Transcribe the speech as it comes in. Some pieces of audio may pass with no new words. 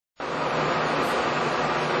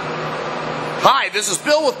Hi, this is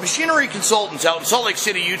Bill with Machinery Consultants out in Salt Lake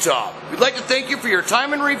City, Utah. We'd like to thank you for your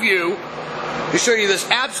time and review to show you this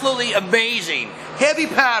absolutely amazing, heavy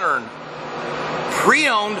pattern,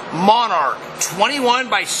 pre-owned Monarch 21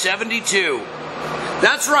 by 72.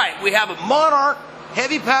 That's right, we have a Monarch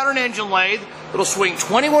heavy pattern engine lathe that'll swing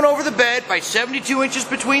 21 over the bed by 72 inches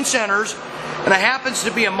between centers, and it happens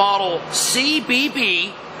to be a model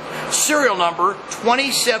CBB serial number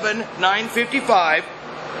 27955.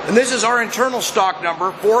 And this is our internal stock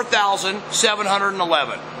number,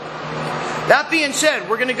 4711. That being said,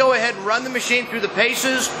 we're going to go ahead and run the machine through the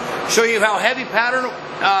paces, show you how heavy pattern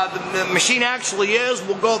the machine actually is.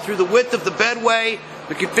 We'll go through the width of the bedway,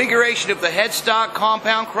 the configuration of the headstock,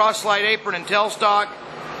 compound, cross-slide apron, and tailstock.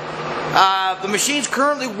 The machine's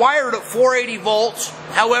currently wired at 480 volts.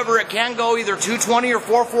 However, it can go either 220 or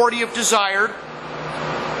 440 if desired.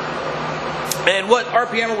 And what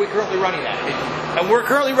RPM are we currently running at? And we're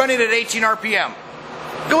currently running at 18 RPM.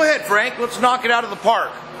 Go ahead, Frank. Let's knock it out of the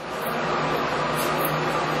park.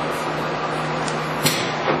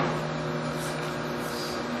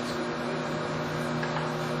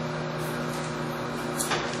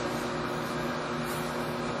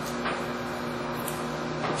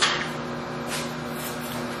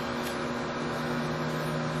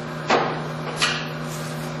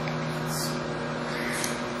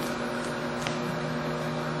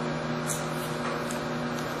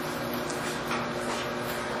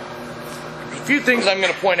 A few things I'm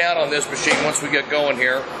going to point out on this machine once we get going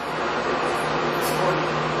here.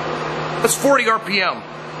 That's 40 RPM.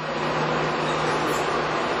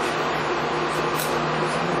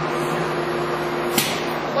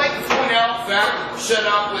 I'd like to point out that we're set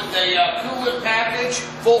up with a coolant package,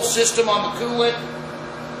 full system on the coolant.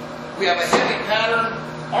 We have a heavy pattern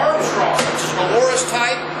Armstrong, which is a Loris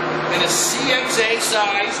type and a CXA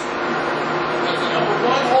size. With the number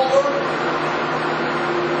 1 holder,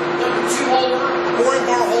 number 2 holder, boring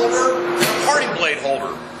bar holder, and a parting blade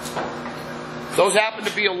holder. Those happen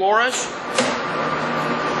to be a Loris.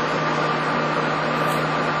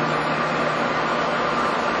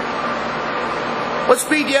 What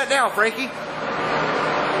speed you at now, Frankie?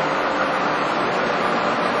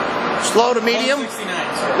 Slow to medium?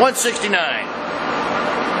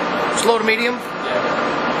 169. Slow to medium? Yeah.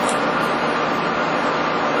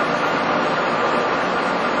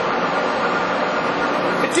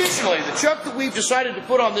 Additionally, the chuck that we've decided to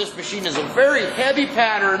put on this machine is a very heavy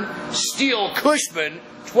pattern steel Cushman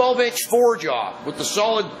 12-inch forejaw with the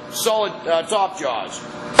solid top jaws.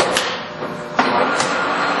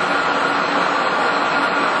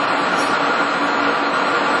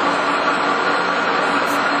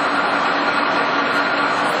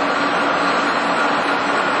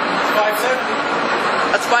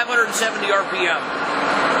 That's 570 RPM.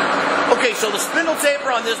 Okay, so the spindle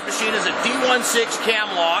taper on this machine is a D16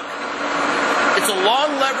 cam lock. It's a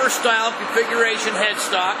long lever style configuration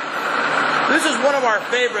headstock. This is one of our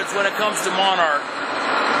favorites when it comes to Monarch.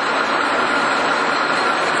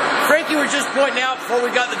 Frankie was just pointing out before we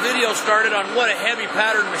got the video started on what a heavy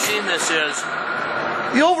pattern machine this is.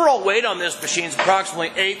 The overall weight on this machine is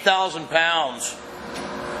approximately 8,000 pounds.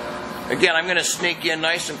 Again, I'm going to sneak in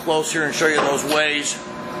nice and close here and show you those weighs.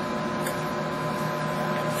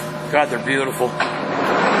 God, they're beautiful.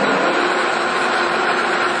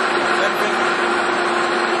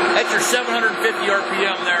 That's your 750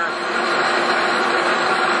 RPM there.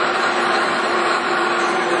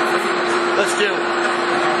 Let's do.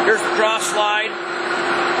 Here's the cross slide.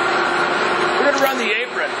 We're going to run the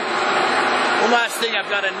apron. One last thing, I've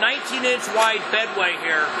got a 19-inch wide bedway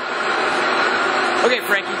here. Okay,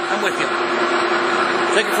 Frankie, I'm with you.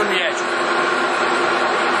 Take it from the edge.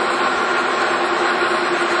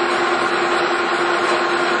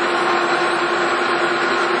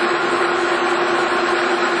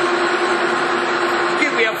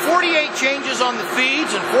 We have 48 changes on the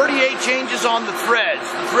feeds and 48 changes on the threads.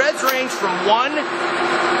 The threads range from 1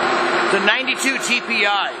 to 92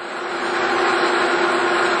 TPI.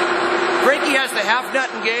 Frankie has the half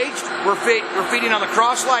nut engaged. We're feeding on the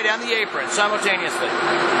cross slide and the apron simultaneously.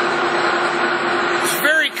 It's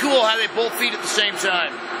very cool how they both feed at the same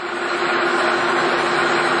time.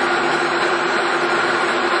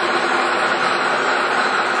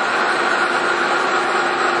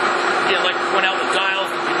 Yeah, I'd like to point out the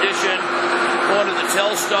dials, the condition, going to the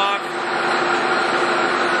tailstock.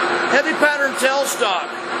 Heavy pattern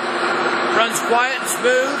tailstock. Runs quiet and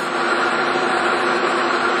smooth.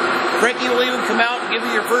 Frankie will even come out and give you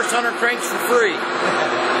your first 100 cranks for free. If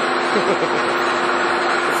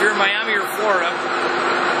you're in Miami or Florida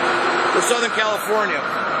or Southern California.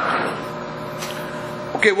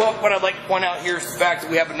 Okay, well, what I'd like to point out here is the fact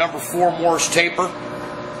that we have a number 4 Morse taper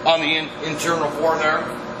on the internal bore there.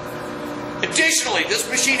 Additionally, this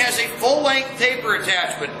machine has a full-length taper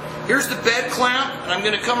attachment. Here's the bed clamp, and I'm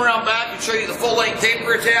going to come around back and show you the full-length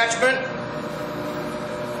taper attachment.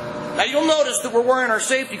 Now you'll notice that we're wearing our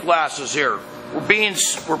safety glasses here. We're being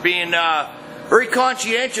very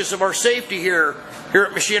conscientious of our safety here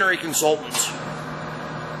at Machinery Consultants.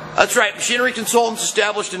 That's right, Machinery Consultants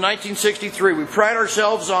established in 1963. We pride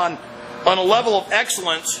ourselves on a level of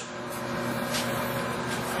excellence,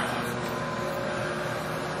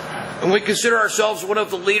 and we consider ourselves one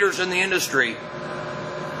of the leaders in the industry.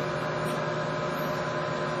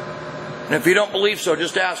 And if you don't believe so,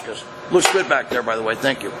 just ask us. Looks good back there, by the way.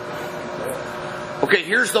 Thank you. Okay,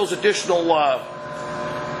 here's those additional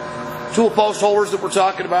tool post holders that we're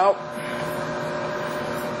talking about.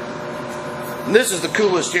 And this is the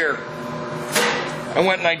coolest here. I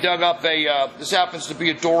went and I dug up this happens to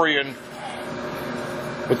be a Dorian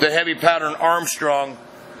with the heavy pattern Armstrong.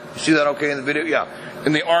 You see that okay in the video? Yeah.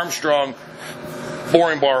 In the Armstrong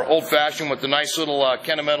boring bar, old fashioned with the nice little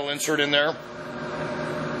Kennametal insert in there.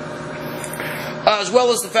 As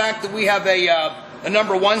well as the fact that we have a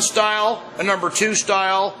number 1 style, a number 2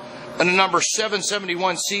 style, and a number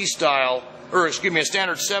 771C style, or excuse me, a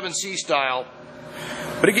standard 7C style.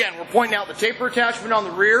 But again, we're pointing out the taper attachment on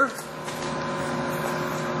the rear.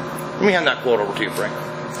 Let me hand that quote over to you, Frank.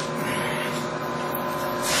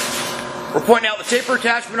 We're pointing out the taper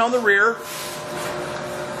attachment on the rear,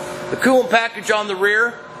 the coolant package on the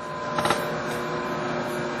rear.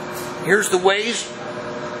 Here's the ways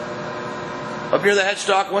up near the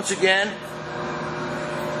headstock once again.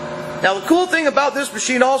 Now the cool thing about this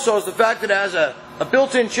machine also is the fact that it has a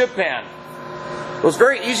built-in chip pan. So it's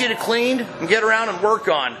very easy to clean and get around and work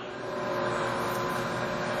on.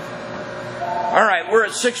 Alright, we're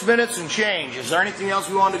at 6 minutes and change. Is there anything else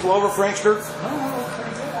we wanted to go over, Frankster?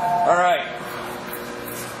 Alright.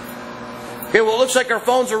 Okay, well it looks like our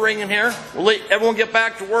phones are ringing here. We'll let everyone get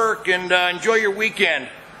back to work and enjoy your weekend.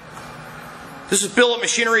 This is Bill at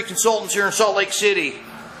Machinery Consultants here in Salt Lake City.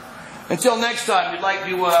 Until next time, we'd like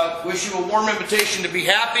to wish you a warm invitation to be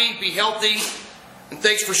happy, be healthy, and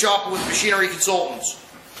thanks for shopping with Machinery Consultants.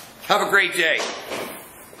 Have a great day.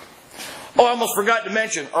 Oh, I almost forgot to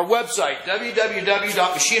mention our website,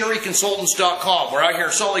 www.machineryconsultants.com. We're out here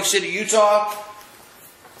in Salt Lake City, Utah.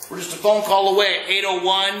 We're just a phone call away at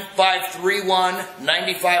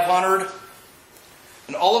 801-531-9500.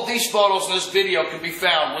 And all of these photos in this video can be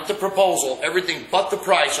found with the proposal, everything but the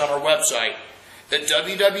price, on our website at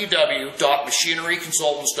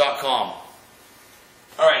www.machineryconsultants.com.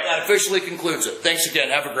 All right, that officially concludes it. Thanks again.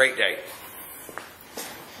 Have a great day.